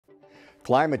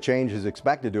Climate change is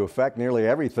expected to affect nearly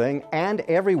everything and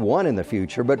everyone in the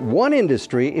future, but one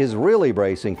industry is really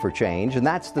bracing for change, and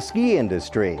that's the ski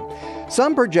industry.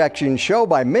 Some projections show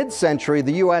by mid-century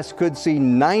the U.S. could see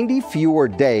 90 fewer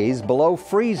days below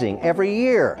freezing every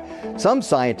year. Some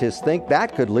scientists think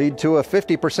that could lead to a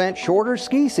 50% shorter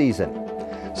ski season.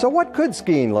 So what could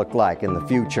skiing look like in the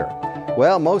future?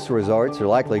 Well, most resorts are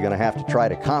likely going to have to try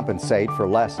to compensate for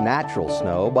less natural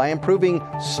snow by improving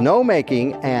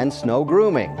snowmaking and snow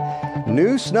grooming.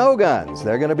 New snow guns,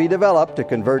 they're going to be developed to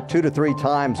convert 2 to 3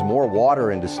 times more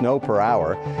water into snow per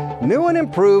hour. New and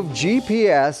improved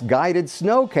GPS-guided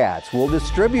snowcats will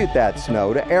distribute that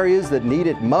snow to areas that need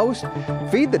it most,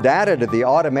 feed the data to the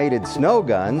automated snow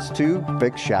guns to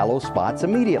fix shallow spots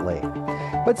immediately.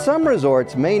 But some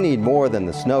resorts may need more than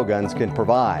the snow guns can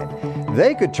provide.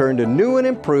 They could turn to new and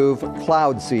improved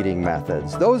cloud seeding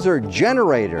methods. Those are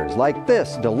generators like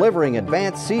this, delivering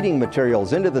advanced seeding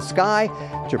materials into the sky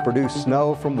to produce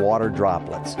snow from water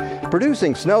droplets.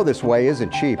 Producing snow this way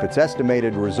isn't cheap. It's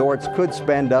estimated resorts could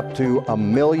spend up to $1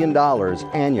 million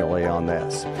annually on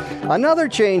this. Another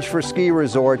change for ski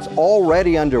resorts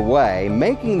already underway,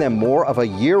 making them more of a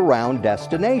year-round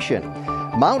destination.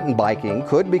 Mountain biking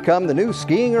could become the new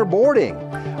skiing or boarding.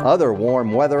 Other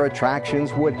warm weather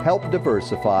attractions would help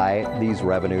diversify these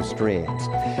revenue streams.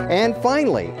 And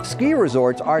finally, ski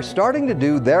resorts are starting to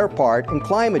do their part in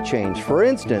climate change. For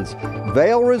instance,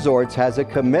 Vail Resorts has a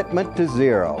commitment to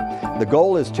zero. The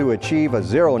goal is to achieve a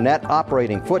zero net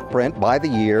operating footprint by the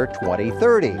year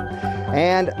 2030.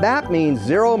 And that means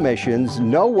zero emissions,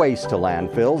 no waste to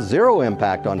landfills, zero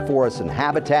impact on forests and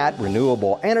habitat,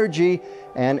 renewable energy,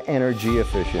 and energy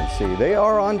efficiency. They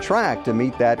are on track to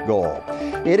meet that goal.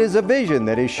 It is a vision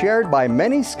that is shared by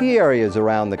many ski areas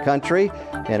around the country,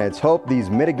 and it's hoped these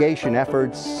mitigation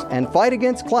efforts and fight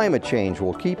against climate change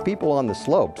will keep people on the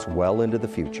slopes well into the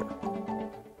future.